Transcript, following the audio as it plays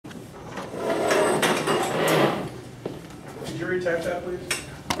Secretary, type that, please.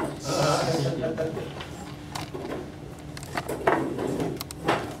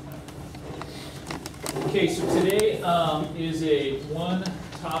 Okay, so today is a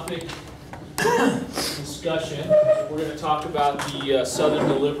one-topic discussion. We're going to talk about the Southern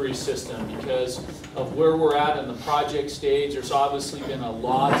Delivery System because of where we're at in the project stage. There's obviously been a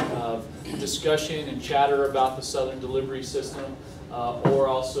lot of discussion and chatter about the Southern Delivery System, or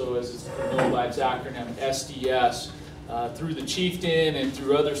also, as it's known by its acronym, SDS, through the chieftain and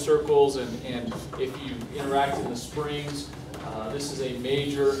through other circles. And if you interact in the springs, this is a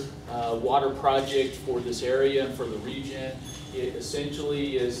major water project for this area and for the region. It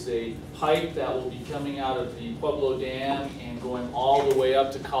essentially is the pipe that will be coming out of the Pueblo Dam and going all the way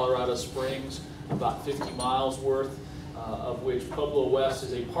up to Colorado Springs, about 50 miles worth, of which Pueblo West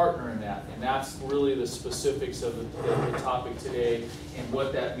is a partner in that. And that's really the specifics of the topic today and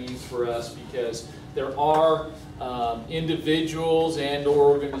what that means for us, because there are individuals and or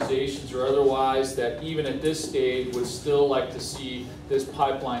organizations or otherwise that even at this stage would still like to see this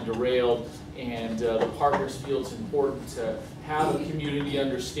pipeline derailed, and the partners feel it's important to have a community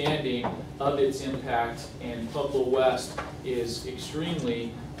understanding of its impact, and Pueblo West is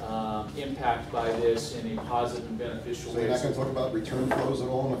extremely impacted by this in a positive and beneficial way. So you're not going to talk about return flows at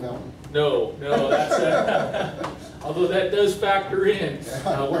all in the fountain? No, that's although that does factor in.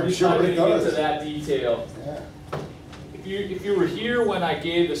 We're just not going to get to that detail. Yeah. If you were here when I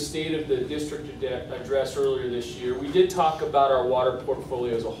gave the State of the District address earlier this year, we did talk about our water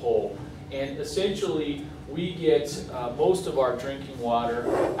portfolio as a whole. And essentially, we get most of our drinking water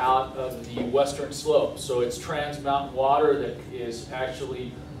out of the western slope. So it's trans-mountain water that is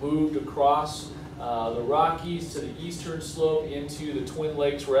actually moved across the Rockies to the eastern slope into the Twin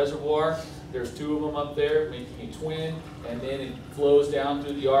Lakes Reservoir. There's two of them up there, making a twin, and then it flows down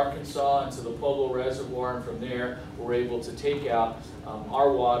through the Arkansas into the Pueblo Reservoir, and from there we're able to take out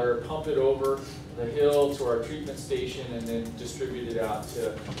our water, pump it over the hill to our treatment station, and then distribute it out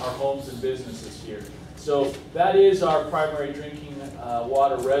to our homes and businesses here. So that is our primary drinking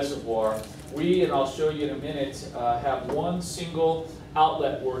water reservoir. We, and I'll show you in a minute, have one single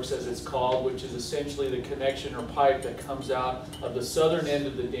outlet works, as it's called, which is essentially the connection or pipe that comes out of the southern end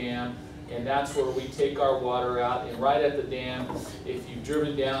of the dam, and that's where we take our water out. And right at the dam, if you've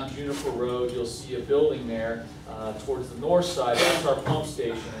driven down Juniper Road, you'll see a building there towards the north side. That's our pump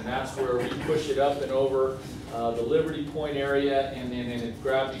station, and that's where we push it up and over the Liberty Point area, and then it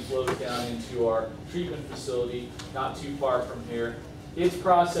gravity flows down into our treatment facility not too far from here. It's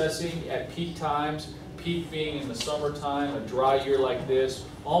processing at peak times, peak being in the summertime, a dry year like this,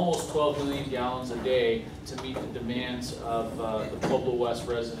 almost 12 million gallons a day to meet the demands of the Pueblo West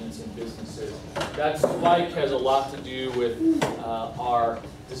residents and businesses. That spike has a lot to do with our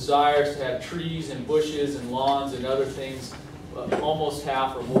desires to have trees and bushes and lawns and other things. Almost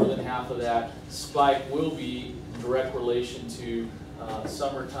half or more than half of that spike will be in direct relation to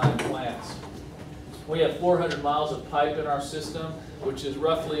summertime plants. We have 400 miles of pipe in our system, which is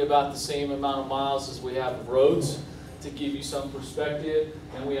roughly about the same amount of miles as we have of roads, to give you some perspective.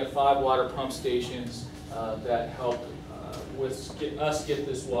 And we have 5 water pump stations that help us get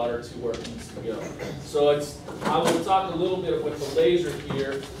this water to where it needs to go. So I will talk a little bit with the laser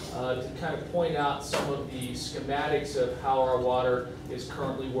here to kind of point out some of the schematics of how our water is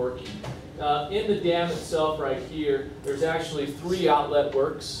currently working. In the dam itself right here, there's actually 3 outlet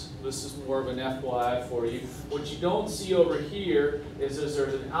works. This is more of an FYI for you. What you don't see over here is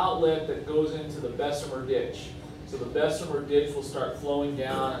there's an outlet that goes into the Bessemer Ditch. So the Bessemer Ditch will start flowing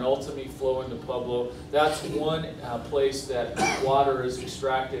down and ultimately flow into Pueblo. That's one place that water is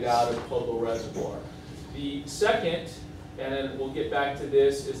extracted out of Pueblo Reservoir. The second, and then we'll get back to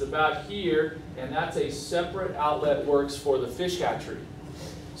this, is about here, and that's a separate outlet works for the fish hatchery.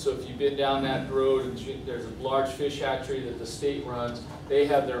 So if you've been down that road, there's a large fish hatchery that the state runs. They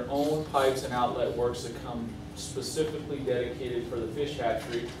have their own pipes and outlet works that come specifically dedicated for the fish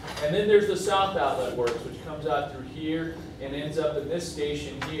hatchery. And then there's the south outlet works, which comes out through here and ends up in this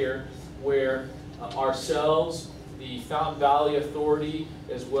station here, where ourselves, the Fountain Valley Authority,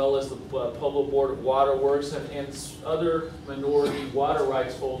 as well as the Pueblo Board of Water Works and other minority water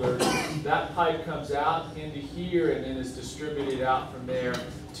rights holders, that pipe comes out into here and then is distributed out from there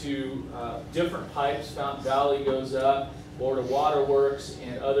to different pipes. Fountain Valley goes up, Board of Water Works,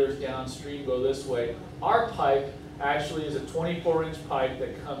 and others downstream go this way. Our pipe actually is a 24-inch pipe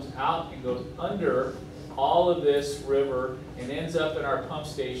that comes out and goes under all of this river and ends up in our pump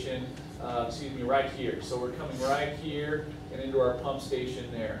station, right here. So we're coming right here and into our pump station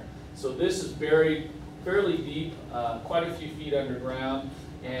there. So this is buried fairly deep, quite a few feet underground,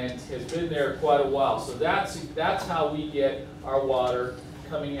 and has been there quite a while. So that's how we get our water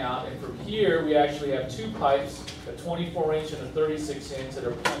coming out. And from here, we actually have two pipes, a 24-inch and a 36-inch that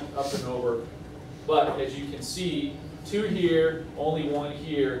are pumped up and over. But as you can see, two here, only one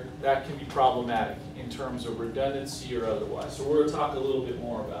here, that can be problematic in terms of redundancy or otherwise. So we're going to talk a little bit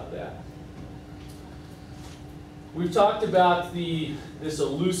more about that. We've talked about this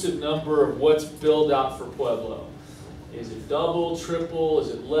elusive number of what's billed out for Pueblo. Is it double, triple, is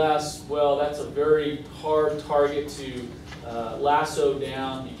it less? Well, that's a very hard target to lasso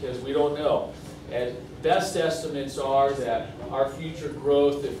down because we don't know. And best estimates are that our future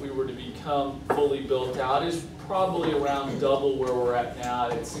growth, if we were to become fully built out, is probably around double where we're at now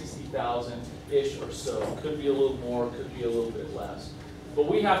at 60,000-ish or so. Could be a little more, could be a little bit less. But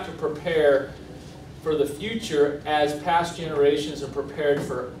we have to prepare for the future as past generations are prepared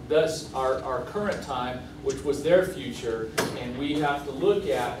for our current time, which was their future, and we have to look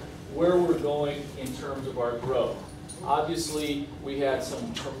at where we're going in terms of our growth. Obviously, we had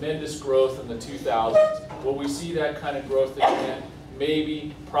some tremendous growth in the 2000s. Will we see that kind of growth again?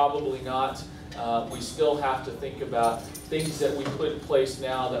 Maybe, probably not. We still have to think about things that we put in place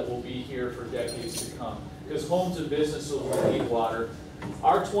now that will be here for decades to come. Because homes and businesses will need water.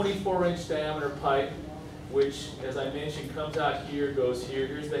 Our 24-inch diameter pipe, which, as I mentioned, comes out here, goes here.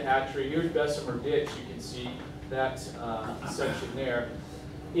 Here's the hatchery. Here's Bessemer Ditch. You can see that section there.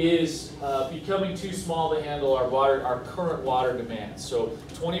 Is becoming too small to handle our current water demands. So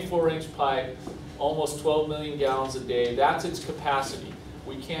 24-inch pipe, almost 12 million gallons a day. That's its capacity.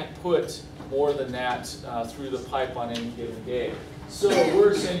 We can't put more than that through the pipe on any given day. So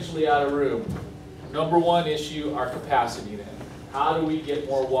we're essentially out of room. Number one issue, our capacity then. How do we get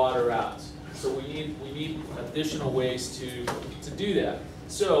more water out? So we need additional ways to do that.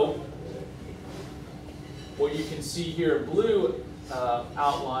 So what you can see here in blue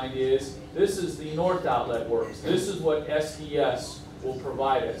outlined is, this is the north outlet works. This is what SDS will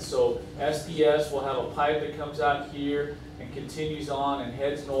provide us. So SDS will have a pipe that comes out here and continues on and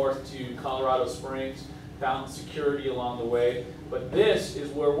heads north to Colorado Springs, found security along the way. But this is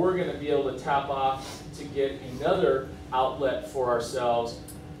where we're going to be able to tap off to get another outlet for ourselves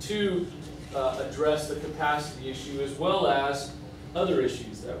to address the capacity issue as well as other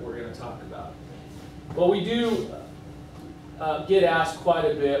issues that we're going to talk about. But we do get asked quite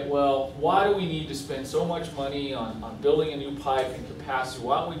a bit, well, why do we need to spend so much money on building a new pipe and capacity?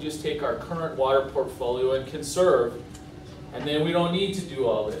 Why don't we just take our current water portfolio and conserve, and then we don't need to do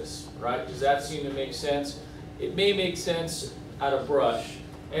all this, right? Does that seem to make sense? It may make sense at a brush,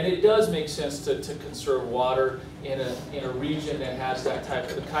 and it does make sense to conserve water in a region that has that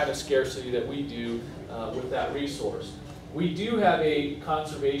the kind of scarcity that we do with that resource. We do have a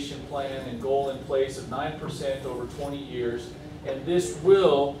conservation plan and goal in place of 9% over 20 years, and this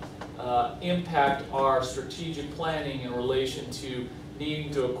will impact our strategic planning in relation to needing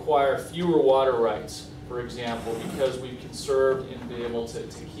to acquire fewer water rights, for example, because we've conserved and been able to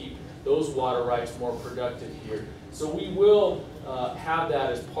keep those water rights more productive here. So we will have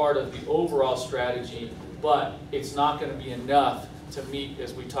that as part of the overall strategy, but it's not going to be enough to meet,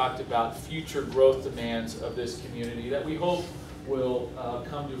 as we talked about, future growth demands of this community that we hope will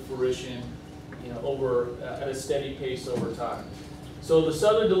come to fruition, at a steady pace over time. So the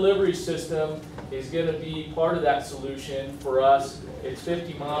Southern Delivery System is going to be part of that solution for us. It's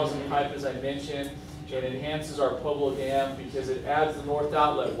 50 miles of pipe, as I mentioned. It enhances our Pueblo Dam because it adds the north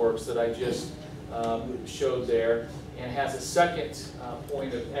outlet works that I just showed there, and has a second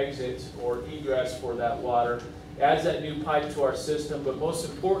point of exit or egress for that water. Adds that new pipe to our system, but most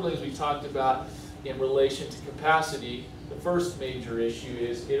importantly, as we talked about in relation to capacity, the first major issue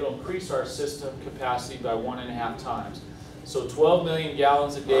is it'll increase our system capacity by 1.5 times. So 12 million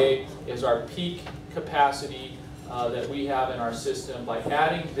gallons a day is our peak capacity that we have in our system. By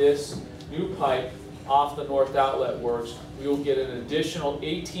adding this new pipe off the north outlet works, we will get an additional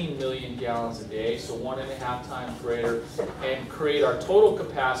 18 million gallons a day, so 1.5 times greater, and create our total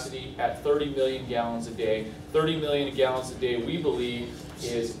capacity at 30 million gallons a day. 30 million gallons a day, we believe,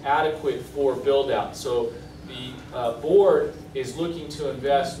 is adequate for build-out. So the board is looking to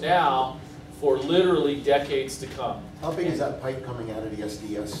invest now for literally decades to come. How big is that pipe coming out of the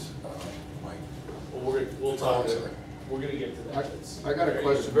SDS pipe? Well, we'll talk. We're going to get to that. I got a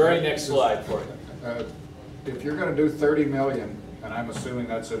question. The very next slide for you. If you're going to do 30 million, and I'm assuming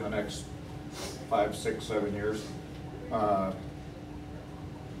that's in the next 5, 6, 7 years,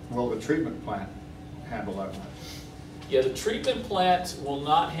 will the treatment plant handle that much? Yeah, the treatment plant will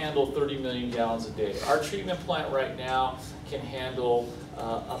not handle 30 million gallons a day. Our treatment plant right now can handle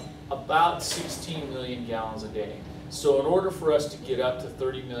about 16 million gallons a day. So in order for us to get up to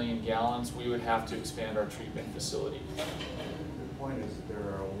 30 million gallons, we would have to expand our treatment facility. The point is that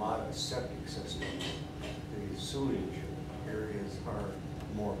there are a lot of septic systems. The sewage areas are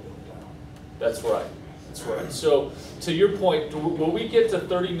more built out. That's right. That's right. So to your point, will we get to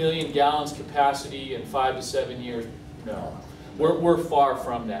 30 million gallons capacity in 5 to 7 years? No. We're far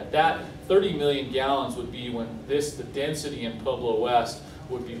from that. That 30 million gallons would be when the density in Pueblo West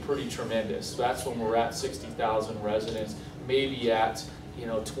would be pretty tremendous. So that's when we're at 60,000 residents, maybe at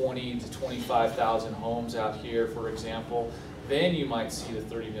 20 to 25,000 homes out here, for example. Then you might see the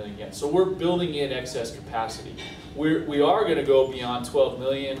 30 million gallons. So we're building in excess capacity. We are going to go beyond 12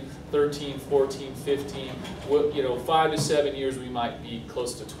 million, 13, 14, 15. 5 to 7 years we might be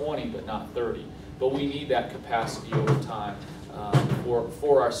close to 20, but not 30. But we need that capacity over time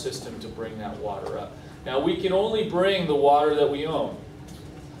for our system to bring that water up. Now we can only bring the water that we own.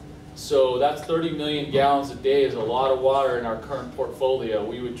 So that's 30 million gallons a day is a lot of water in our current portfolio.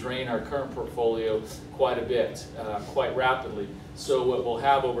 We would drain our current portfolio quite a bit, quite rapidly. So what we'll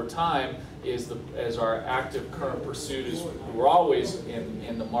have over time is, as our active current pursuit is we're always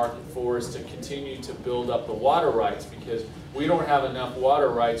in the market for, is to continue to build up the water rights, because we don't have enough water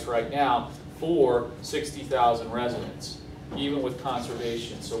rights right now for 60,000 residents, even with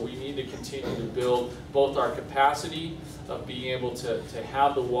conservation. So we need to continue to build both our capacity of being able to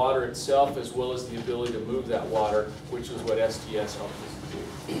have the water itself, as well as the ability to move that water, which is what SDS helps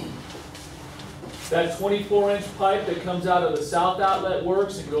us do. That 24-inch pipe that comes out of the south outlet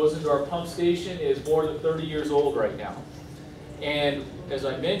works and goes into our pump station is more than 30 years old right now. And as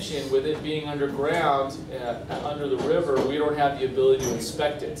I mentioned, with it being underground, under the river, we don't have the ability to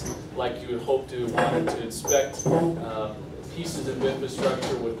inspect it like you would hope to want to inspect pieces of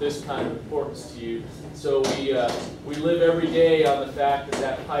infrastructure with this kind of importance to you. So we live every day on the fact that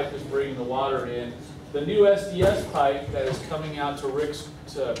that pipe is bringing the water in. The new SDS pipe that is coming out, to Rick's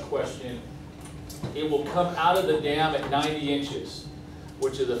question, it will come out of the dam at 90 inches,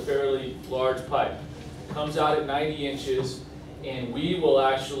 which is a fairly large pipe. It comes out at 90 inches, and we will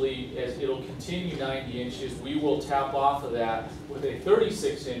actually, as it'll continue 90 inches, we will tap off of that with a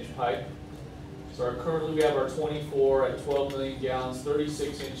 36-inch pipe. So currently we have our 24 at 12 million gallons,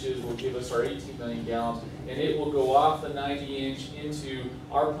 36 inches will give us our 18 million gallons, and it will go off the 90-inch into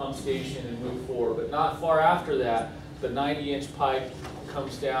our pump station and move forward. But not far after that, the 90-inch pipe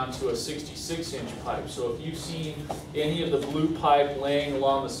comes down to a 66-inch pipe. So if you've seen any of the blue pipe laying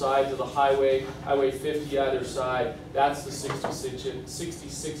along the sides of the highway, Highway 50 either side, that's the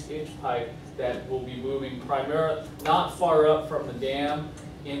 66-inch pipe that will be moving primarily, not far up from the dam,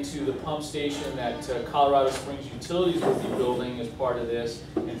 into the pump station that Colorado Springs Utilities will be building as part of this,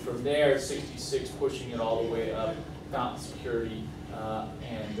 and from there 66 pushing it all the way up Fountain Security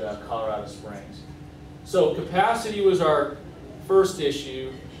and Colorado Springs. So capacity was our first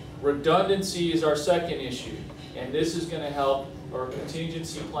issue. Redundancy is our second issue, and this is going to help our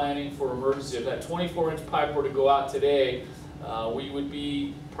contingency planning for emergency. If that 24-inch pipe were to go out today, we would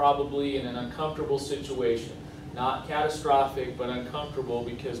be probably in an uncomfortable situation. Not catastrophic, but uncomfortable,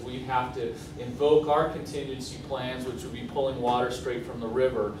 because we have to invoke our contingency plans, which would be pulling water straight from the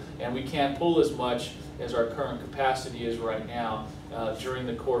river, and we can't pull as much as our current capacity is right now. During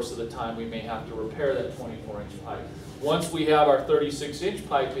the course of the time, we may have to repair that 24-inch pipe. Once we have our 36-inch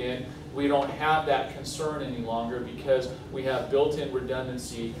pipe in, we don't have that concern any longer, because we have built-in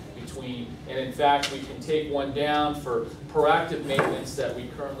redundancy between, and in fact we can take one down for proactive maintenance that we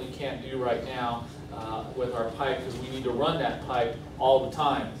currently can't do right now with our pipe, because we need to run that pipe all the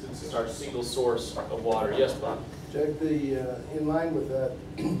time since it's our single source of water. Yes, Bob? Jack, in line with that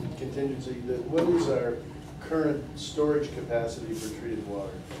contingency, what is our current storage capacity for treated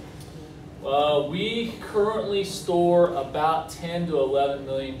water? We currently store about 10 to 11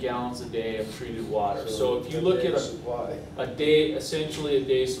 million gallons a day of treated water. So if you look at a day, essentially a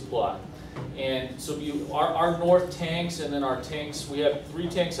day supply. And so our north tanks, and then our tanks, we have 3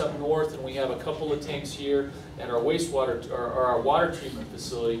 tanks up north, and we have a couple of tanks here at our wastewater, or our water treatment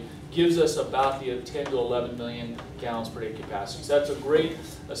facility, gives us about the 10 to 11 million gallons per day capacity. So that's a great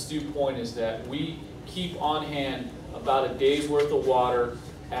astute point, is that we keep on hand about a day's worth of water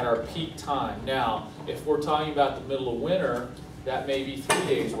at our peak time. Now, if we're talking about the middle of winter, that may be 3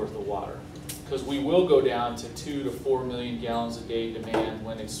 days worth of water, because we will go down to 2 to 4 million gallons a day demand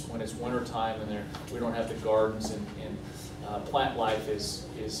when it's winter time, and we don't have the gardens, and plant life is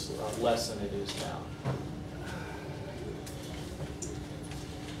less than it is now.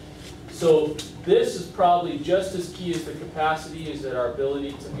 So this is probably just as key as the capacity, is that our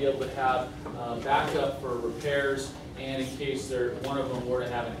ability to be able to have backup for repairs, and in case one of them were to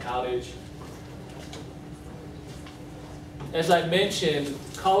have an outage. as I mentioned,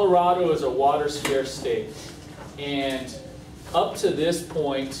 Colorado is a water scarce state. And up to this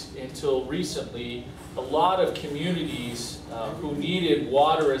point, until recently, a lot of communities who needed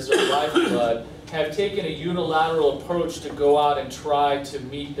water as their lifeblood have taken a unilateral approach to go out and try to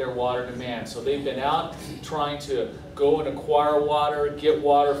meet their water demand. So they've been out trying to go and acquire water, get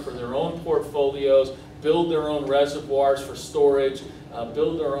water for their own portfolios, build their own reservoirs for storage,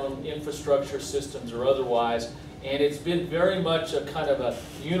 build their own infrastructure systems or otherwise. And it's been very much a kind of a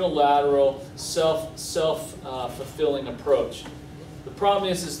unilateral, self-fulfilling approach. The problem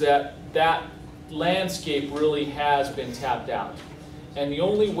is that that landscape really has been tapped out. And the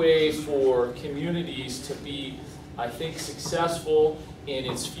only way for communities to be, I think, successful in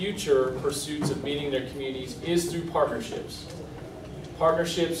its future pursuits of meeting their communities is through partnerships.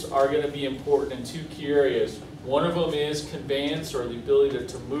 Partnerships are going to be important in two key areas. One of them is conveyance, or the ability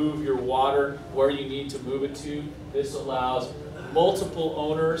to move your water where you need to move it to. This allows multiple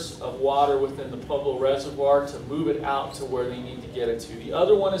owners of water within the Pueblo Reservoir to move it out to where they need to get it to. The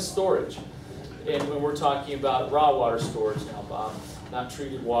other one is storage. And when we're talking about raw water storage now, Bob, not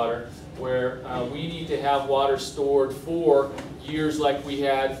treated water, where we need to have water stored for years like we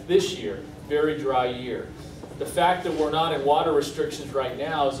had this year, very dry year. The fact that we're not in water restrictions right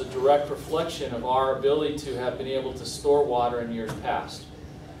now is a direct reflection of our ability to have been able to store water in years past.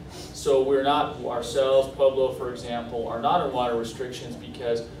 So we're not, ourselves, Pueblo for example, are not in water restrictions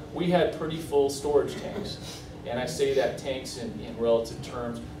because we had pretty full storage tanks. And I say that tanks in relative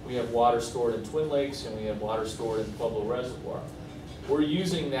terms. We have water stored in Twin Lakes and we have water stored in Pueblo Reservoir. We're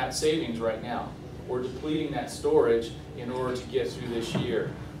using that savings right now. We're depleting that storage in order to get through this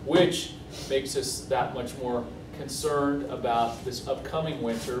year, which makes us that much more concerned about this upcoming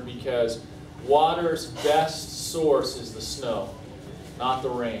winter because water's best source is the snow, not the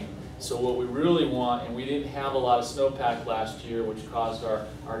rain. So what we really want, and we didn't have a lot of snowpack last year, which caused our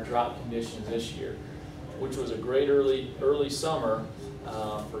drought conditions this year, which was a great early summer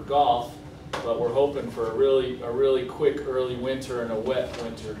for golf, but we're hoping for a really quick early winter and a wet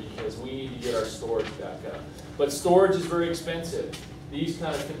winter because we need to get our storage back up. But storage is very expensive. These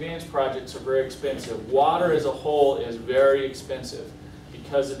kind of conveyance projects are very expensive. Water as a whole is very expensive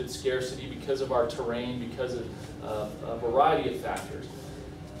because of its scarcity, because of our terrain, because of a variety of factors.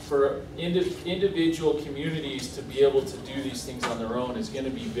 For individual communities to be able to do these things on their own is going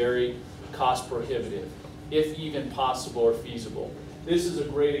to be very cost prohibitive, if even possible or feasible. This is a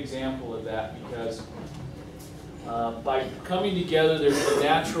great example of that because by coming together, there's a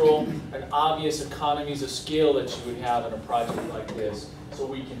natural and obvious economies of scale that you would have in a project like this. So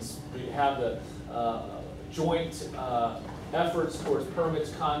we have the joint efforts towards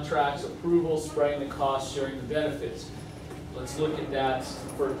permits, contracts, approvals, spreading the costs, sharing the benefits. Let's look at that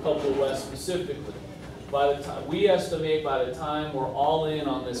for Pueblo West specifically. By the time, we estimate by the time we're all in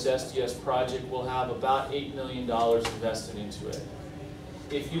on this SDS project, we'll have about $8 million invested into it.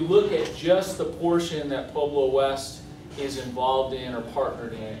 If you look at just the portion that Pueblo West is involved in or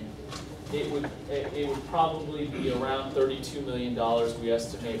partnered in, it would probably be around $32 million we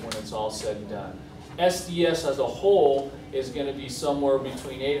estimate when it's all said and done. SDS as a whole is going to be somewhere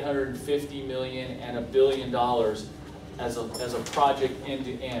between $850 million and $1 billion as a project end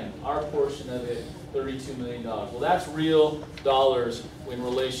to end. Our portion of it, $32 million. Well, that's real dollars in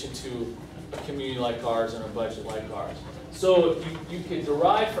relation to a community like ours and a budget like ours. So you can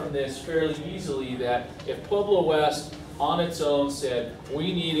derive from this fairly easily that if Pueblo West on its own said,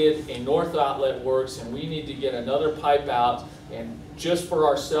 we needed a north outlet works and we need to get another pipe out and just for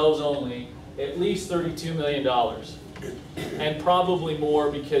ourselves only, at least $32 million. And probably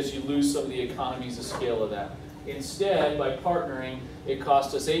more because you lose some of the economies of scale of that. Instead, by partnering, it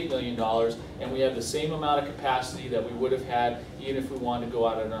cost us $8 million, and we have the same amount of capacity that we would have had even if we wanted to go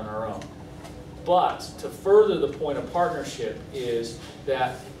at it on our own. But to further the point of partnership is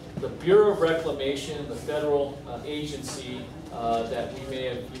that the Bureau of Reclamation, the federal agency that you may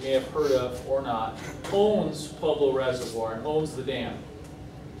have heard of or not, owns Pueblo Reservoir and owns the dam.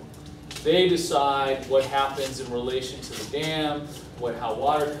 They decide what happens in relation to the dam, how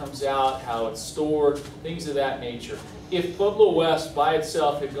water comes out, how it's stored, things of that nature. If Pueblo West by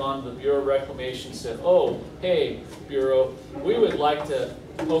itself had gone to the Bureau of Reclamation and said, oh, hey, Bureau, we would like to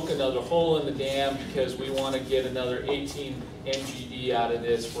poke another hole in the dam because we want to get another 18 MGD out of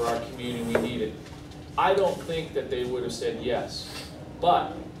this for our community, we need it. I don't think that they would have said yes.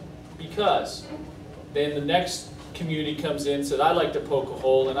 But because then the next community comes in and said, I'd like to poke a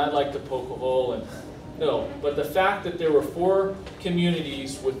hole, and I'd like to poke a hole, and no. But the fact that there were 4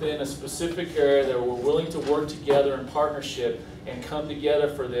 communities within a specific area that were willing to work together in partnership and come together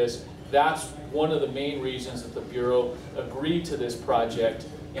for this that's one of the main reasons that the Bureau agreed to this project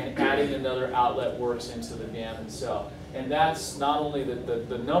and adding another outlet works into the dam itself. And that's not only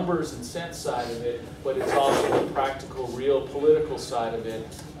the numbers and cents side of it, but it's also the practical, real political side of it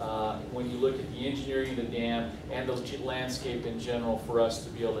when you look at the engineering of the dam and the landscape in general for us to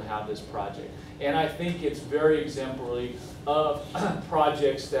be able to have this project. And I think it's very exemplary of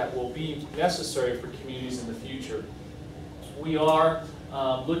projects that will be necessary for communities in the future. We are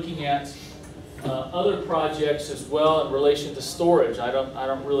looking at other projects as well in relation to storage. I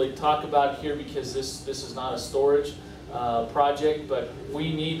don't really talk about it here because this is not a storage project, but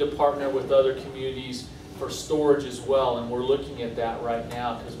we need to partner with other communities for storage as well, and we're looking at that right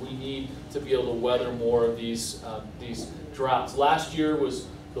now because we need to be able to weather more of these droughts. Last year was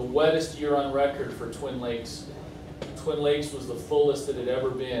the wettest year on record for Twin Lakes. Twin Lakes was the fullest it had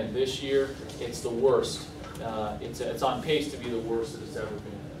ever been. This year, it's the worst. It's on pace to be the worst that it's ever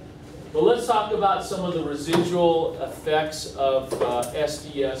been. But let's talk about some of the residual effects of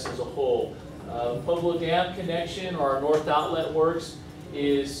SDS as a whole. Pueblo Dam Connection, or our North Outlet Works,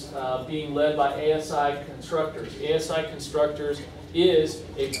 is being led by ASI Constructors. ASI Constructors is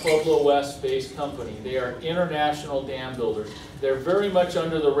a Pueblo West based company. They are international dam builders. They're very much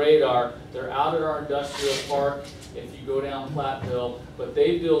under the radar. They're out at our industrial park if you go down Platteville, but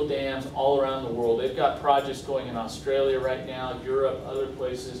they build dams all around the world. They've got projects going in Australia right now, Europe, other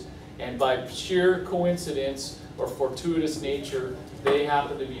places, and by sheer coincidence or fortuitous nature, they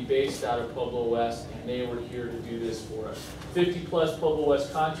happen to be based out of Pueblo West, and they were here to do this for us. 50+ Pueblo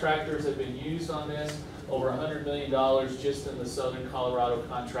West contractors have been used on this, over $100 million just in the Southern Colorado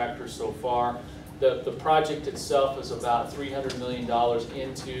contractors so far. The project itself is about $300 million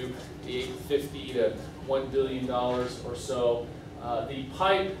into the $850 to $1 billion or so. The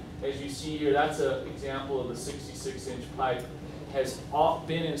pipe, as you see here, that's an example of the 66-inch pipe, has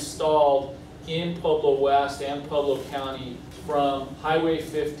been installed in Pueblo West and Pueblo County from Highway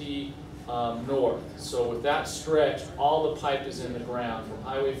 50 north. So with that stretch, all the pipe is in the ground from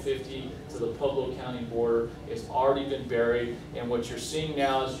Highway 50 to the Pueblo County border. It's already been buried, and what you're seeing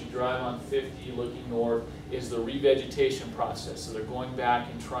now as you drive on 50 looking north is the revegetation process. So they're going back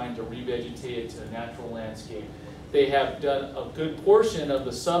and trying to revegetate it to a natural landscape. They have done a good portion of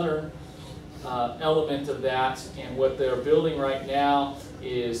the southern element of that, and what they're building right now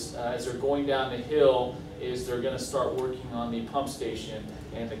is, as they're going down the hill, is they're going to start working on the pump station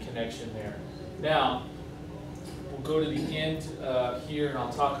and the connection there. Now, we'll go to the end here, and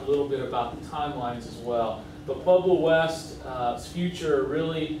I'll talk a little bit about the timelines as well. But Pueblo West's future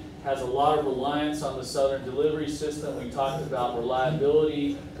really has a lot of reliance on the southern delivery system. We talked about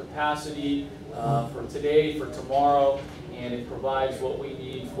reliability, capacity for today, for tomorrow, and it provides what we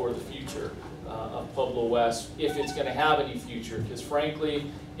need for the future of Pueblo West, if it's going to have any future. Because frankly,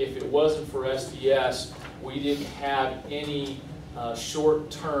 if it wasn't for SDS, we didn't have any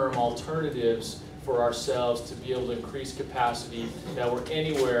short-term alternatives for ourselves to be able to increase capacity that were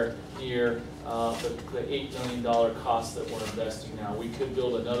anywhere near the $8 million cost that we're investing now. We could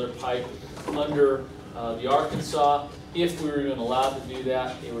build another pipe under the Arkansas. If we were even allowed to do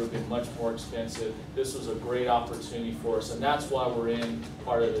that, it would have been much more expensive. This was a great opportunity for us, and that's why we're in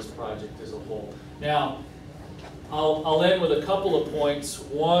part of this project as a whole. Now, I'll end with a couple of points.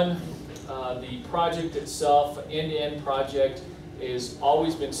 One, the project itself, end-to-end project, is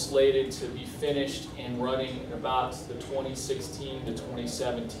always been slated to be finished and running in about the 2016 to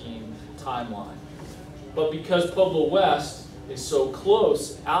 2017 timeline. But because Pueblo West is so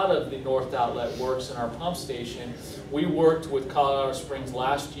close out of the North Outlet Works and our pump station, we worked with Colorado Springs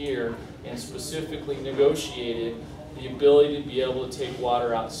last year and specifically negotiated the ability to be able to take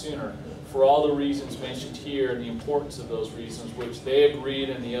water out sooner for all the reasons mentioned here and the importance of those reasons, which they agreed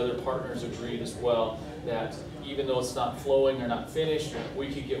and the other partners agreed as well, that even though it's not flowing or not finished,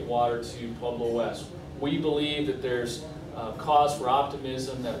 we could get water to Pueblo West. We believe that there's cause for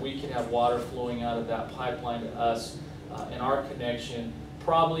optimism that we can have water flowing out of that pipeline to us in our connection,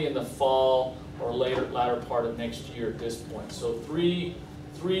 probably in the fall or latter part of next year at this point. So three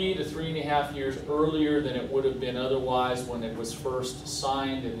to 3.5 years earlier than it would have been otherwise when it was first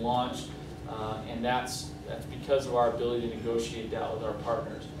signed and launched, and that's because of our ability to negotiate that with our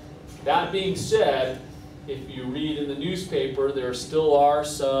partners. That being said, if you read in the newspaper, there still are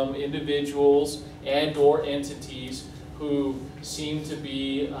some individuals and or entities who seem to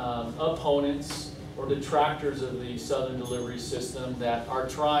be opponents or detractors of the Southern Delivery System that are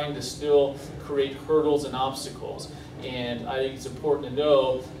trying to still create hurdles and obstacles. And I think it's important to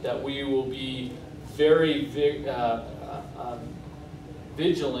know that we will be very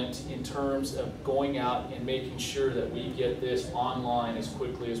vigilant in terms of going out and making sure that we get this online as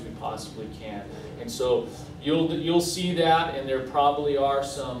quickly as we possibly can. And so you'll see that, and there probably are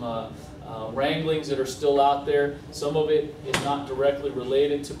some wranglings that are still out there. Some of it is not directly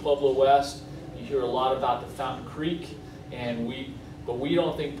related to Pueblo West. You hear a lot about the Fountain Creek, but we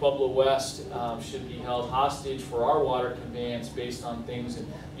don't think Pueblo West should be held hostage for our water conveyance based on things,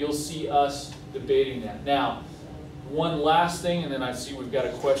 and you'll see us debating that. Now, one last thing, and then I see we've got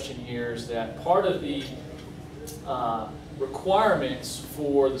a question here, is that part of the requirements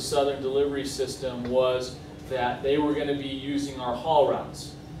for the Southern Delivery System was that they were going to be using our haul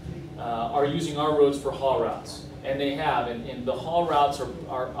routes, using our roads for haul routes. And they have, and the haul routes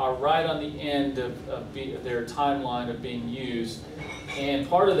are right on the end of their timeline of being used. And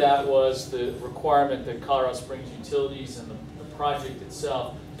part of that was the requirement that Colorado Springs Utilities and the project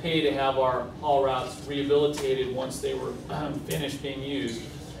itself pay to have our haul routes rehabilitated once they were finished being used.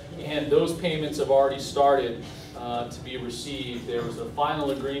 And those payments have already started to be received. There was a final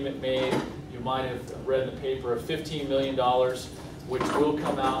agreement made, you might have read in the paper, of $15 million, which will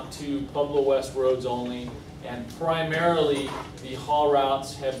come out to Pueblo West roads only. And primarily, the haul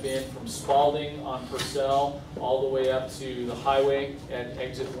routes have been from Spalding on Purcell all the way up to the highway at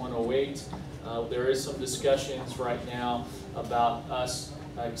exit 108. There is some discussions right now about us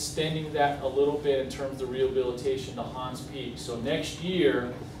extending that a little bit in terms of rehabilitation to Hans Peak. So next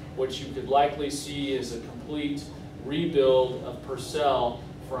year, what you could likely see is a complete rebuild of Purcell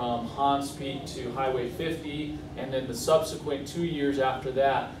from Hans Peak to Highway 50, and then the subsequent 2 years after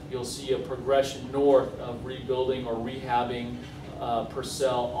that, you'll see a progression north of rebuilding or rehabbing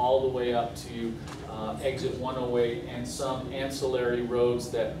Purcell all the way up to exit 108 and some ancillary roads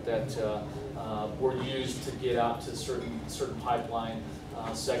that were used to get out to certain pipeline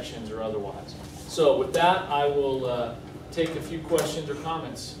sections or otherwise. So with that, I will take a few questions or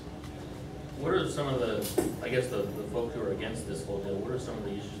comments. What are some of the, I guess the folks who are against this whole deal, what are some of the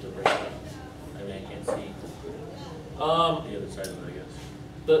issues to bring up? I mean, I can't see the other side of it, I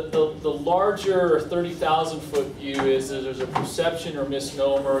guess. The larger 30,000 foot view is that there's a perception or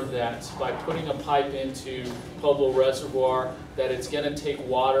misnomer that by putting a pipe into Pueblo Reservoir that it's going to take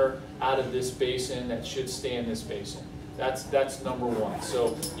water out of this basin that should stay in this basin. That's number one.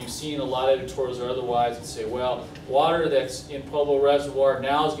 So you've seen a lot of editorials or otherwise that say, well, water that's in Pueblo Reservoir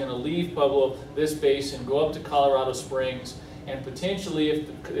now is going to leave this basin, go up to Colorado Springs, and potentially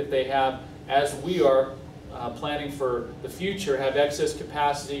if they have, as we are planning for the future, have excess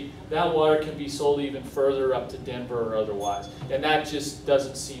capacity, that water can be sold even further up to Denver or otherwise. And that just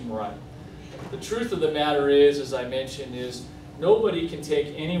doesn't seem right. The truth of the matter is, as I mentioned, is nobody can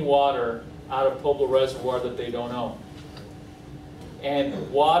take any water out of Pueblo Reservoir that they don't own.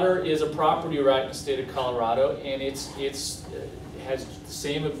 And water is a property right in the state of Colorado, and it has the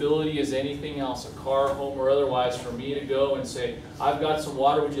same ability as anything else, a car, home, or otherwise, for me to go and say, I've got some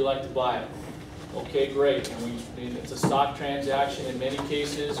water, would you like to buy it? Okay, great. And it's a stock transaction in many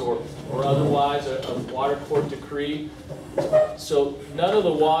cases, or otherwise a water court decree. So none of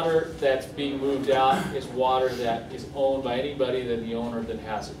the water that's being moved out is water that is owned by anybody than the owner that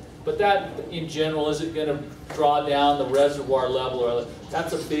has it. But that, in general, is it going to draw down the reservoir level? Or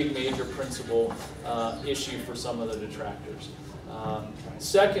that's a big, major principal issue for some of the detractors.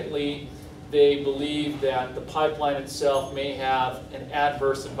 Secondly, they believe that the pipeline itself may have an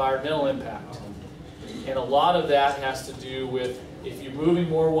adverse environmental impact. And a lot of that has to do with if you're moving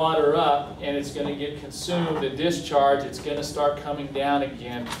more water up and it's going to get consumed and discharged, it's going to start coming down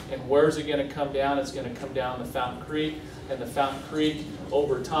again. And where's it going to come down? It's going to come down the Fountain Creek. And the Fountain Creek,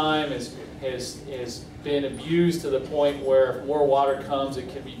 over time, has been abused to the point where if more water comes,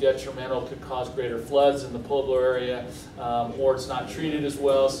 it can be detrimental, could cause greater floods in the Pueblo area, or it's not treated as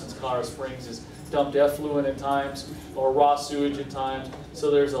well since Colorado Springs is dumped effluent at times, or raw sewage at times.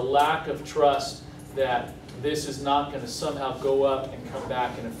 So there's a lack of trust that this is not going to somehow go up and come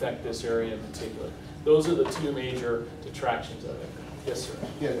back and affect this area in particular. Those are the two major detractions of it. Yes, sir.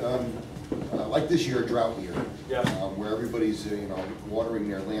 Yeah, like this year, drought year, Yeah. where everybody's watering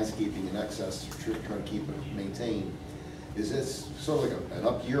their landscaping in excess, trying to keep it maintained. Is this sort of like an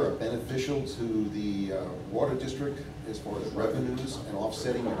up year, beneficial to the water district as far as revenues and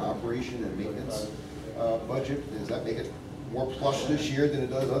offsetting your operation and maintenance budget? Does that make it more plush this year than it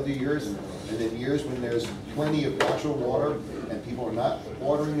does other years? And then years when there's plenty of natural water and people are not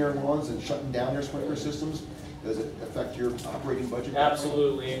watering their lawns and shutting down their sprinkler systems, does it affect your operating budget?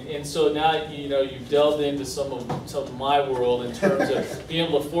 Absolutely, and so now you've delved into some of my world in terms of being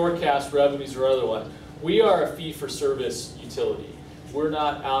able to forecast revenues or otherwise. We are a fee-for-service utility, we're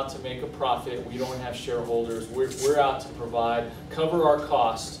not out to make a profit. We don't have shareholders. We're out to provide, cover our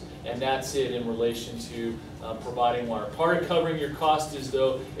costs, and that's it in relation to providing water. Part of covering your cost is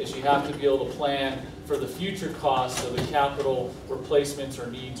you have to be able to plan for the future costs of the capital replacements or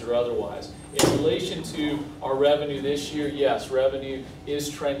needs or otherwise. In relation to our revenue this year, yes, revenue is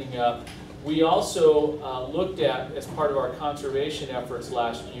trending up. We also looked at, as part of our conservation efforts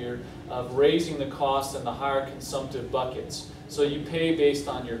last year, of raising the cost in the higher consumptive buckets. So you pay based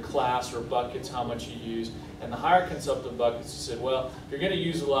on your class or buckets, how much you use. And the higher consumptive buckets, you said, well, if you're going to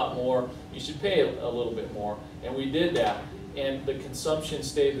use a lot more, you should pay a little bit more. And we did that. And the consumption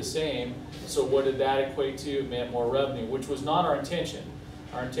stayed the same. So what did that equate to? It meant more revenue, which was not our intention.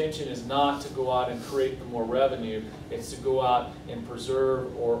 Our intention is not to go out and create the more revenue. It's to go out and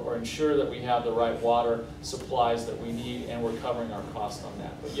preserve or ensure that we have the right water supplies that we need, and we're covering our cost on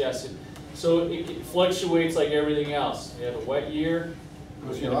that. But yes, it fluctuates like everything else. You have a wet year,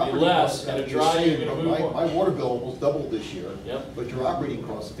 it's going to be less, and a dry year, you're going to move more. My water bill almost doubled this year. Yep. But your operating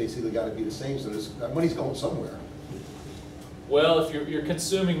costs basically got to be the same, so that money's going somewhere. Well, if you're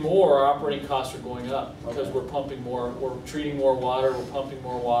consuming more, our operating costs are going up because we're pumping more, we're treating more water, we're pumping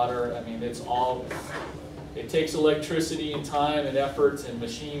more water. I mean, it takes electricity and time and effort and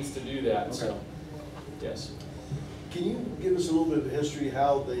machines to do that. Okay. So, yes. Can you give us a little bit of history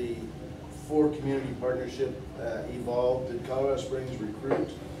how the four-community partnership evolved? Did Colorado Springs recruit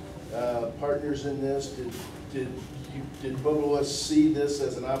partners in this? Did Pueblo West see this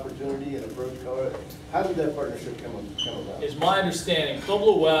as an opportunity and approach Colorado? How did that partnership come about? It's my understanding,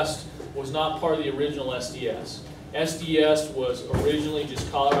 Pueblo West was not part of the original SDS. SDS was originally just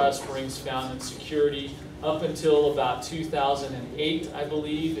Colorado Springs Found and Security up until about 2008, I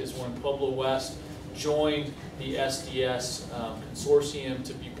believe, is when Pueblo West joined the SDS consortium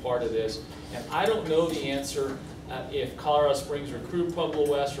to be part of this. And I don't know the answer if Colorado Springs recruited Pueblo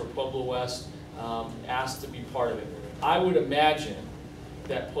West or Pueblo West asked to be part of it. I would imagine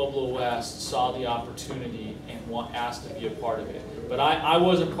that Pueblo West saw the opportunity and asked to be a part of it. But I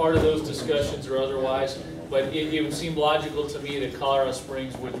wasn't part of those discussions or otherwise, but it would seem logical to me that Colorado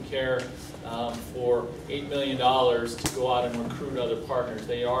Springs wouldn't care for $8 million to go out and recruit other partners.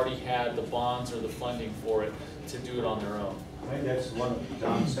 They already had the bonds or the funding for it to do it on their own. I think that's one of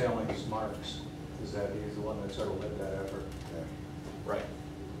John Saling's marks, is that he's the one that sort of led that effort. Yeah. Right.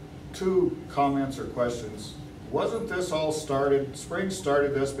 2 comments or questions. Wasn't this all started, Springs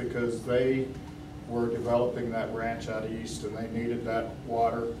started this because they were developing that ranch out east and they needed that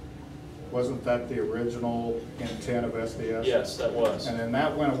water? Wasn't that the original intent of SDS? Yes, that was. And then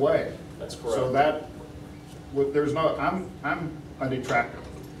that went away. That's correct. So that, there's no, I'm a detractor.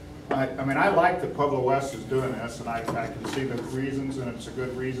 I mean, I like that Pueblo West is doing this, and I can see the reasons, and it's a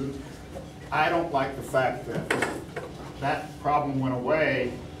good reason. I don't like the fact that that problem went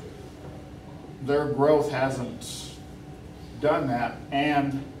away. Their growth hasn't done that,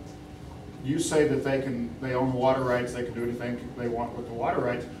 and you say that they own the water rights, they can do anything they want with the water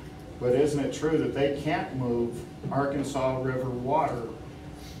rights, but isn't it true that they can't move Arkansas River water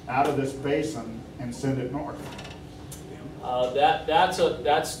out of this basin and send it north? That's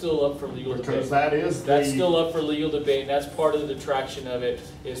still up for legal debate. Because that's still up for legal debate, and that's part of the detraction of it,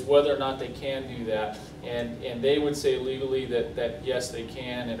 is whether or not they can do that. And they would say legally that yes, they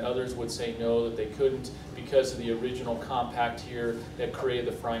can, and others would say no, that they couldn't because of the original compact here that created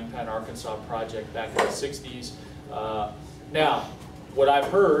the Frying Pan Arkansas project back in the 60s. Now, what I've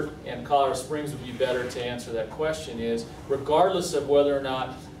heard, and Colorado Springs would be better to answer that question, is regardless of whether or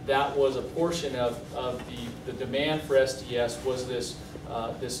not that was a portion of the demand for SDS was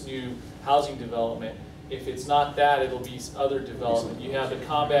this new housing development. If it's not that, it'll be other development. You have the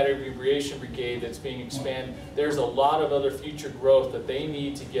Combat Abbreviation Brigade that's being expanded. There's a lot of other future growth that they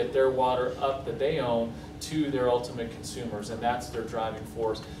need to get their water up that they own to their ultimate consumers, and that's their driving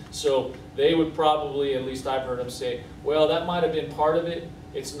force. So they would probably, at least I've heard them say, well, that might have been part of it.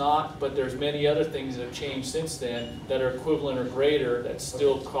 It's not, but there's many other things that have changed since then that are equivalent or greater that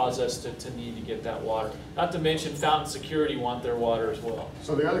still cause us to need to get that water. Not to mention Fountain Security want their water as well.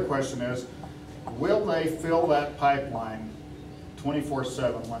 So the other question is, will they fill that pipeline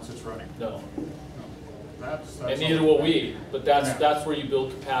 24/7 once it's running? No. That's and neither will we, but that's where you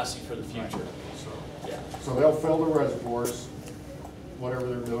build capacity for the future. Right. So, yeah. So they'll fill the reservoirs, whatever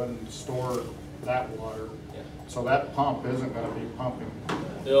they're doing, store that water. Yeah. So that pump isn't going to be pumping.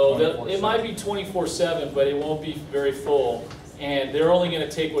 No, it might be 24/7, but it won't be very full, and they're only going to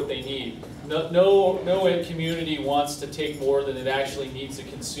take what they need. No community wants to take more than it actually needs to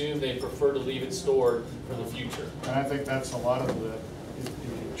consume. They prefer to leave it stored for the future. And I think that's a lot of the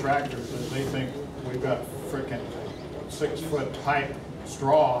detractors, is they think we've got frickin' 6-foot pipe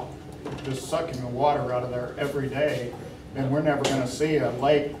straw, just sucking the water out of there every day, and we're never gonna see a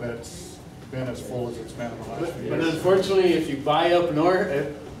lake that's been as full as it's been in the last few But years. unfortunately, if you buy up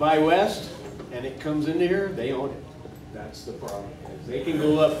north, buy west, and it comes into here, they own it. That's the problem. They can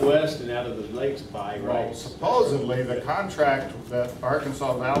go up west and out of the lakes buy Well, rights. supposedly, the contract that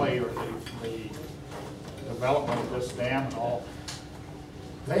Arkansas Valley, or the development of this dam and all,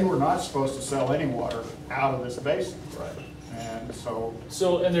 they were not supposed to sell any water out of this basin. Right. And so,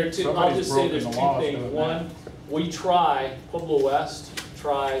 And there are two, I'll Somebody's just say broken there's the two laws things. doing One, we try, Pueblo West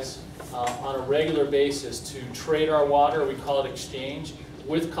tries on a regular basis to trade our water, we call it exchange,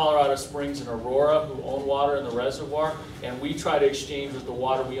 with Colorado Springs and Aurora, who own water in the reservoir, and we try to exchange with the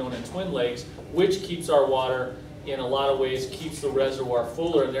water we own in Twin Lakes, which keeps our water, in a lot of ways, keeps the reservoir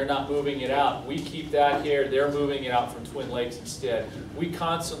fuller, and they're not moving it out. We keep that here, they're moving it out from Twin Lakes instead. We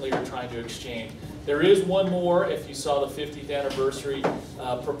constantly are trying to exchange. There is one more, if you saw the 50th anniversary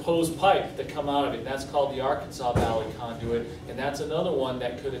proposed pipe that come out of it, and that's called the Arkansas Valley Conduit, and that's another one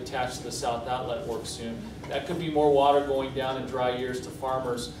that could attach to the South Outlet work soon. That could be more water going down in dry years to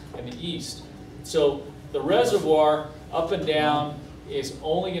farmers in the east. So the reservoir, up and down, is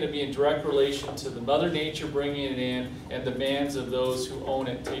only going to be in direct relation to the Mother Nature bringing it in and demands of those who own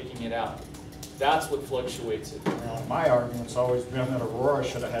it taking it out. That's what fluctuates it. my argument's always been that Aurora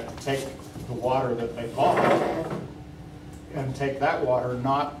should have had to take the water that they bought and take that water,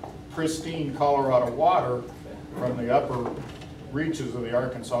 not pristine Colorado water from the upper reaches of the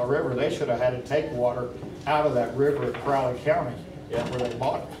Arkansas River. They should have had to take water out of that river at Crowley County, where they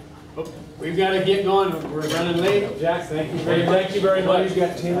bought it. We've got to get going. We're running late. Jack, thank you very much. Thank you very much. You've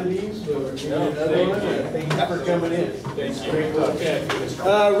got 10 of these. Thank you for coming in. Thank you.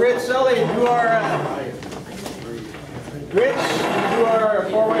 Okay. Rich Sully, you are, Rich, you are a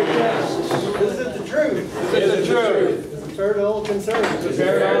four-way test. Is it the truth? Is it the truth? Is it fair to all concerned? Is it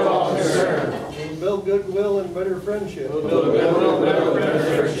fair to all concerned? Will it build goodwill and better friendship? Will it build goodwill and better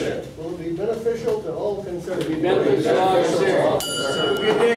friendship? Will it be beneficial to all concerned? Be beneficial to all concerned.